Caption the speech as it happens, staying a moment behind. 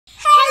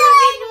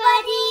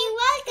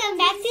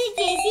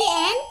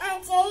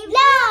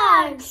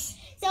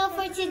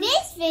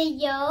today's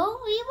video,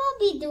 we will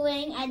be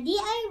doing a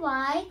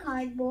DIY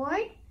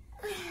cardboard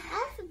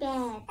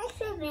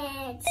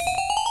alphabet.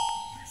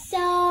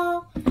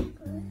 So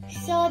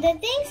the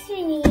things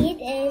we need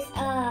is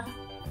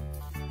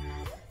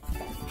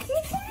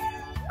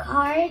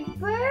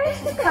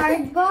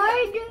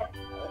cardboard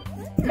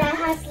that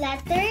has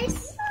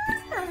letters,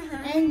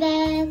 and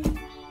then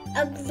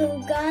a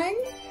glue gun.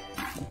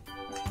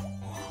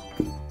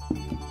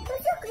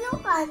 What's a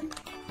glue gun?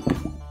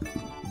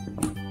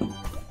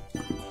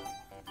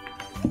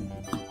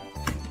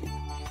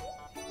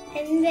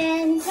 And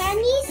then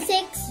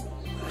 26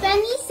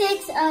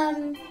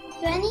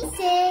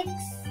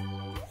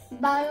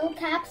 bottle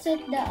caps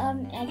with the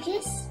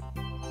edges.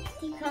 What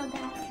do you call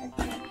that?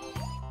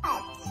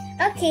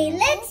 Okay,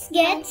 let's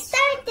get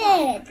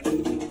started.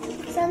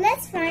 So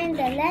let's find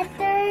the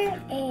letter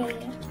A.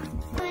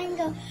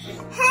 Hello.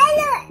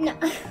 No.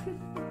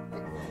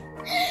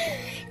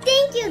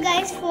 Thank you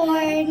guys for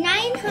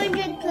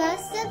 900 plus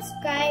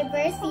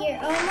subscribers. We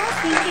are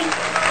almost reaching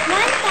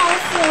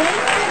 1,000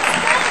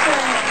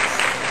 subscribers.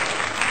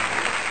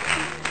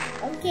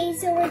 Okay,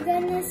 so we're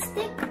gonna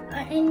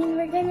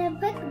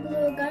put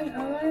glue gun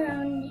all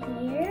around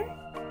here,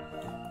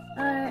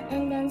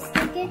 and then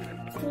stick it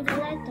to the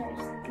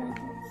letters.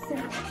 So,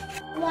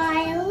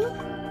 while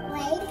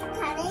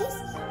colors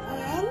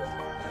and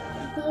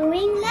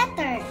gluing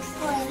letters.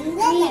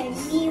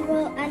 We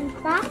will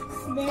unbox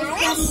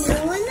this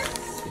soon.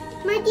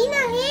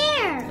 Martina,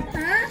 here!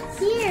 Huh?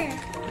 Here.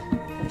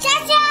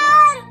 Cha-cha!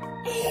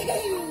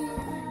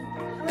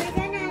 We're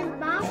gonna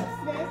unbox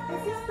this.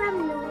 This is from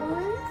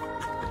Noon.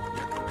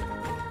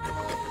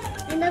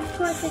 And of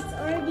course, it's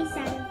already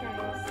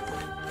sanitized.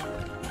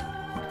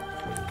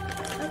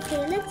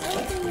 Okay, let's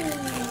open it.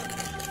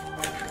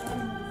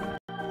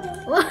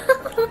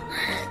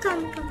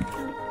 Come.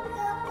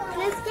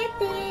 Let's get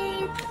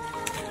it.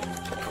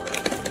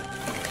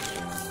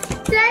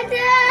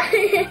 Ta-da!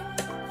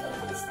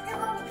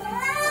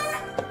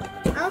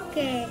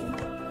 Okay.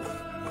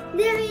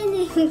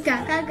 Direnin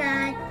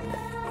kakagat.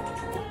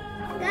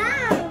 Go!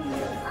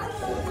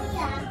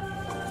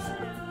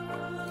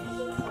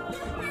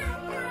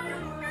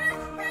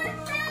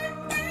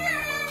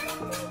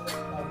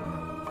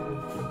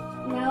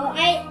 No,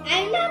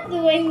 I'm not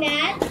doing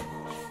that.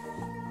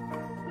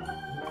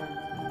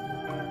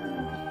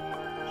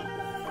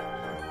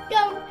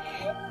 Go!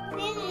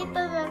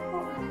 Dito ako.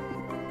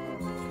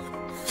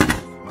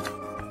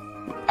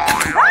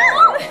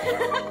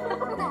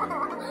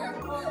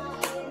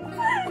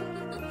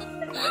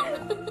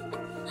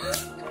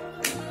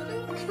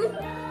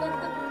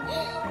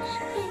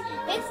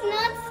 It's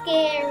not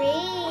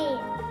scary.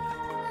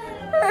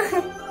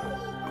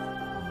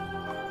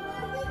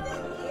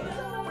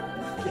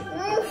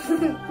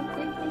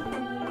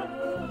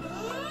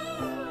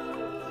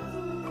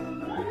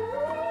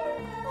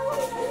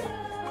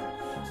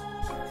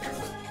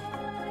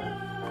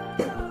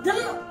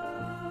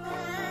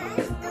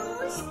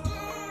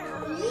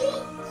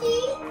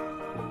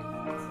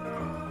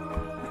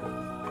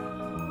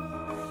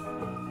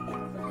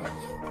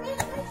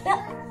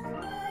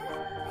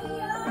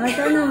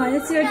 Ito naman,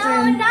 it's your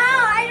turn. No,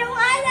 I don't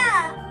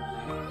wanna.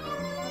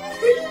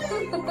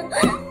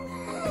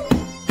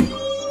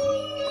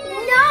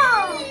 No.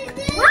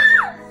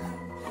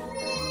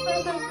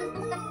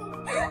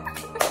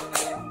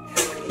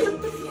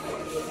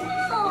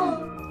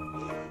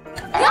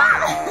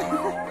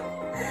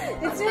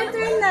 It's your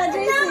turn na,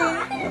 JC.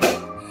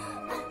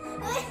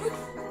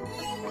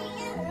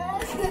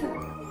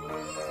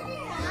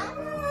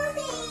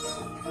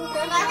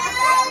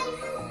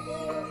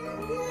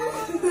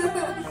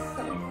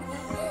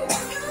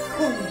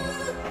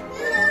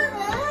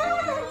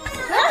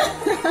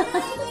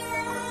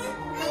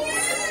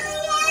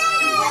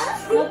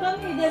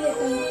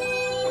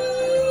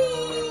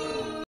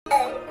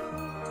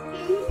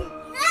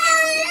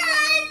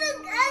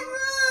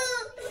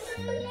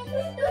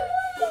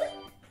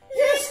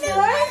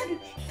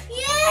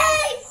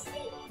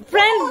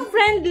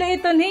 Friendly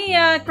ito ni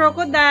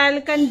Crocodile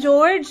kan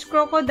George.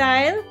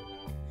 Crocodile.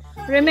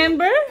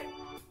 Remember?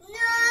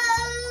 No.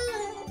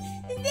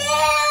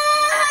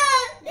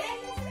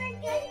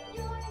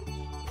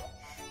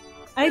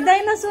 Ay,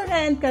 dinosaur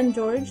and kan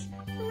George.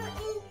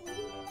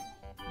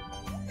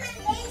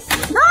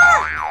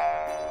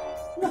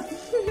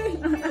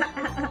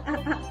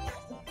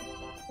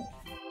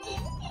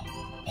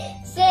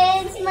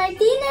 Since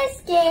Martina's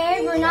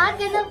scared, we're not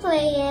gonna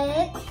play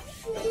it.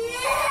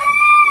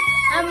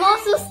 I'm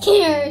also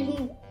scared.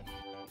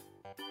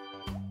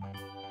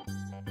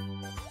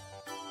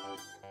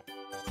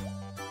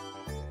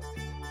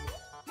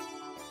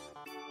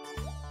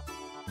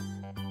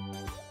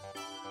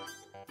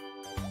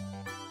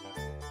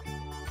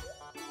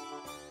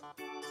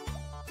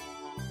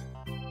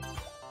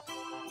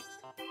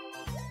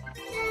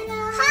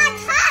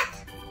 Hot!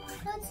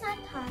 No, it's not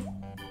hot.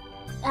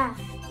 Ah.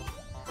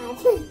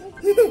 Hot.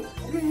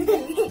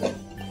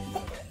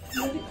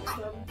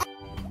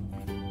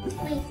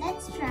 Wait,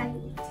 let's try.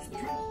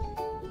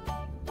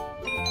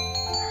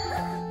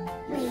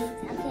 Wait,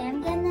 okay, I'm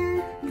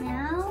gonna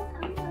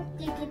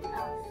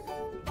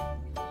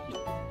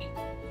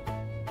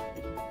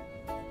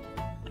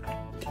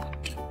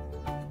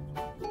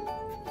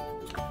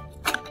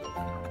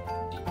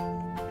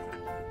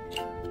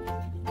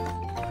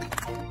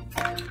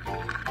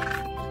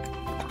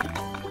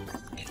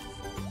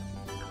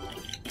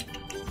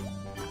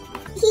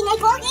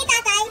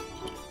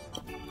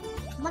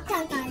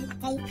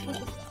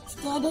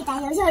Steady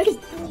tayo, sorry.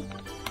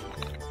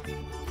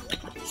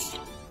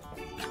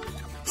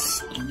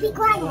 Be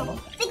quiet.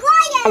 Be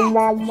quiet. Be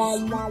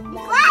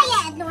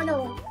quiet.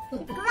 No.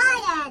 Be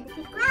quiet.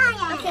 Be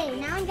quiet. Okay,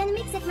 now I'm gonna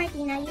mix it,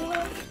 Martina. You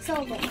will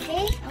solve it,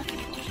 okay? Okay.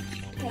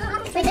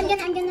 Wait,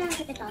 I'm gonna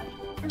put it all.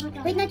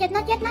 Wait, not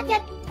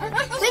yet.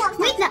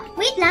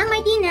 Wait lang,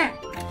 Martina.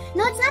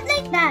 No, it's not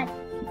like that.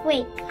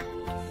 Wait.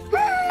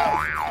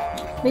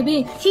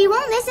 Baby, She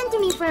won't listen to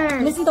me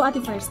first. listen to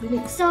Ate first.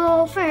 Dali.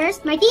 So,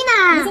 first,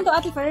 Martina! Listen to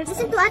Ate first.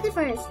 Listen to Ate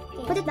first.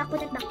 Put it back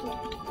here.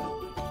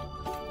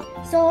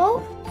 So,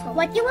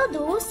 what you will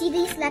do, see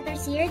these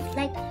letters here?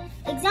 Like,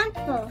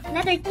 example,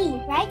 letter T,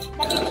 right?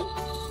 Letter T?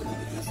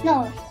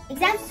 No,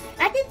 example,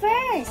 Ate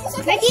first.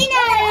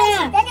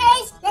 Martina! Letter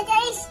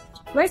H.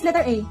 Where's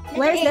letter A?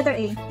 Where's letter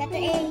A? Letter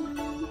A.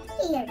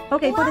 Here.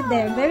 Okay, put it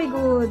there. Very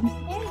good.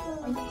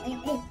 Very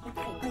good.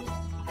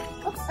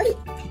 Oops, okay.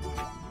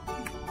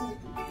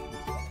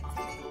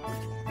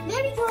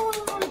 Very good.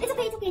 It's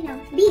okay now.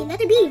 B,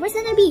 letter B. Where's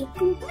letter B?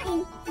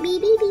 B.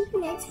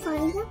 Let's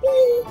find the B.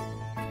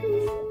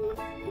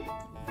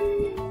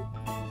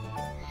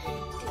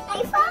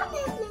 I found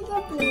it,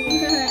 letter B.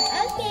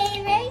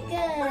 Okay, very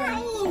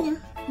good.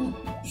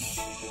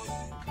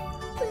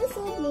 Where's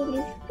letter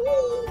B?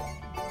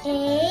 A.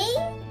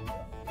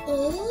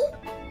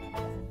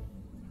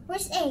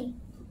 Where's A?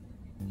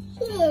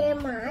 Here,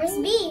 Mom. Where's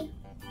B?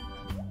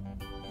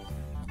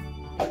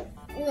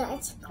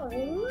 Let's go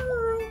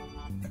more.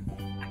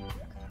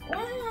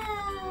 Wow!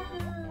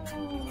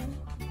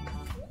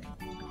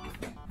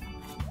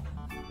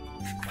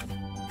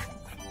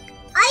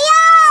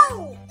 Ayaw!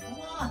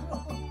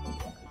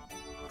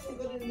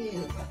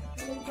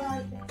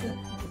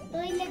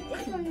 Uy,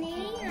 ito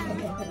niya.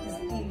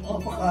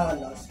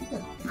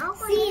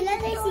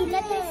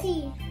 Letter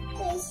C.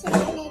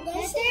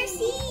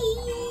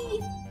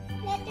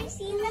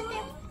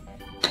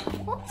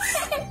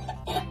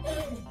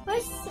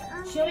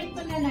 Show it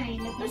to Nanay.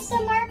 Where's the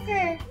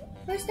marker?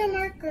 Where's the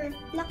marker?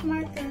 Black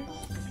marker.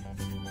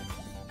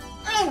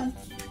 Ayun.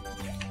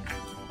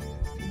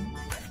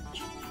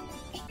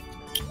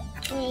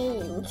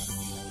 Wait.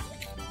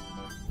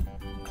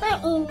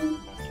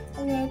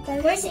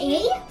 Where's A?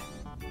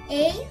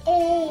 A.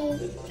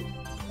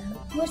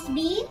 Where's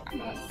B?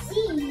 C.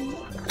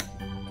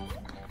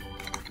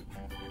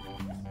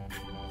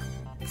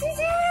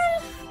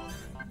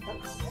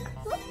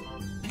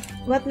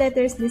 What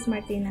letter is this,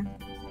 Martina?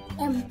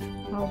 M.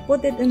 Oh,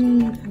 put it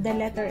in the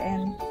letter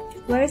N.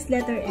 Where's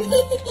letter N?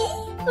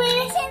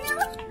 Where is it?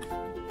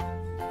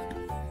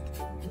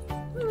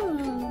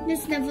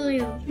 This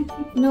W.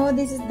 No,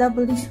 this is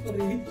W. This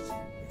letter M.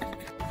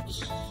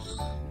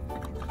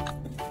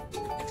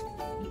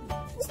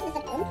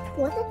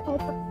 What is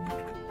open?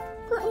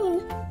 Go in.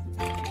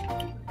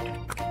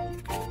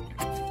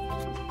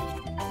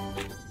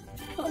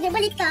 Okay,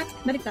 baliktad.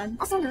 Baliktad.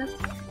 Asan na?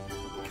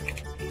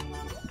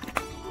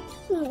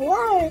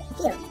 Where?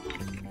 Here.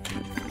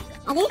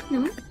 Ade?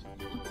 No?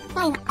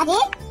 Fine. Ade?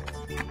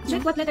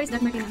 Check what letter is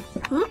that, Martina?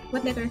 Huh?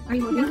 What letter are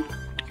you holding?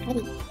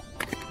 Ready.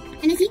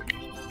 Can I see?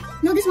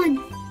 No, this one.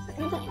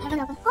 Go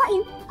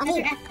in.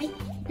 Letter F.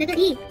 Letter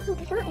E.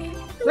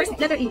 Where's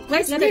letter E?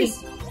 Where's letter E?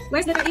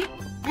 Where's letter E?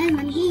 M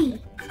and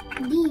D.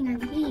 D and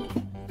D.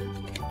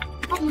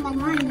 Oh,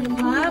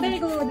 Ah,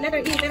 very good. Letter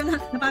E. Pero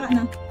napara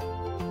na.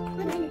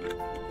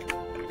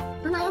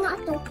 Ano yung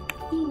ato?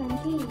 D and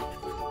D.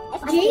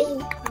 J?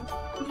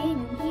 J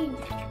and D.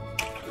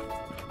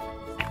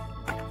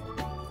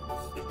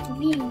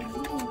 V and D.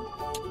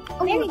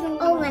 Very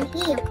good. Oh, and P.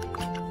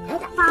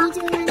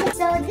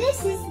 So this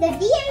is the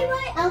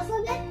DIY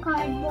alphabet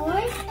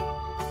cardboard.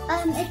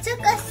 It took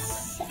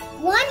us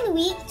 1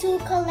 week to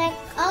collect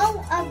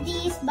all of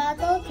these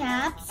bottle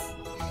caps,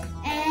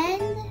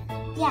 and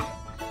yeah,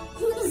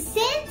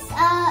 since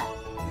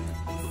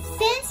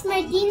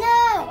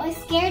Martina was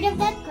scared of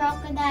that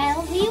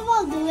crocodile, we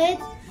will do it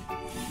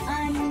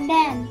on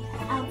them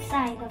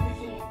outside over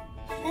here.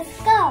 Let's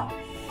go.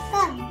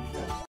 Come.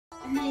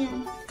 Ano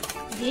yan?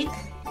 Big?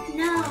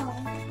 No.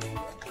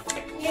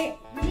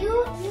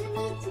 You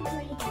need to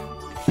play that.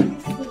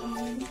 That's the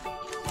end.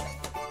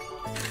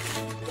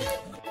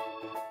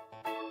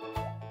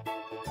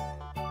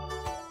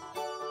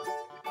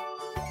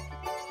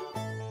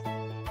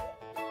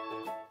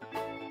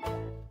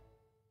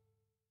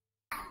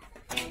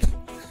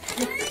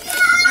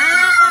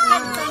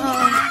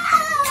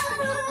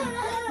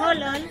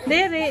 Hold on.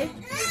 Dere.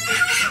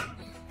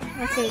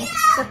 Okay,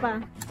 ito pa.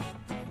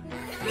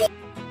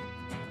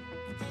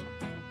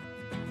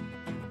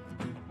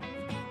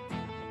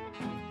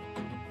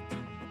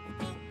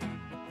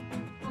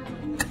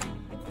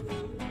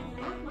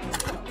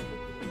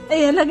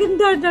 Ayan, laging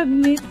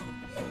dadagnit.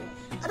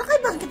 Ano kayo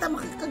ba kita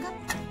makikagat?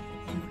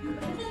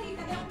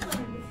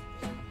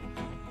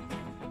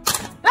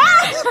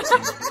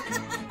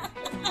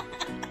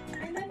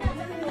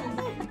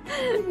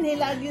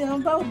 Nilagi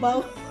ng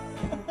baw-baw.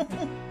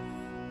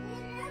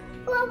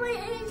 Mama,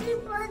 it's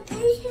about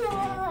the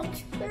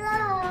shorts.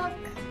 Look.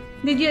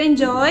 Did you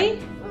enjoy?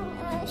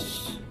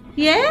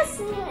 Yes?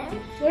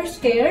 You're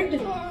scared?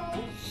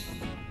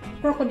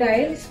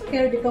 Crocodile?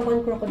 Scared ikaw kan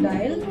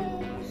crocodile?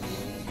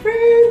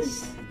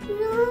 Friends!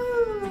 No.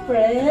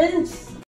 Friends!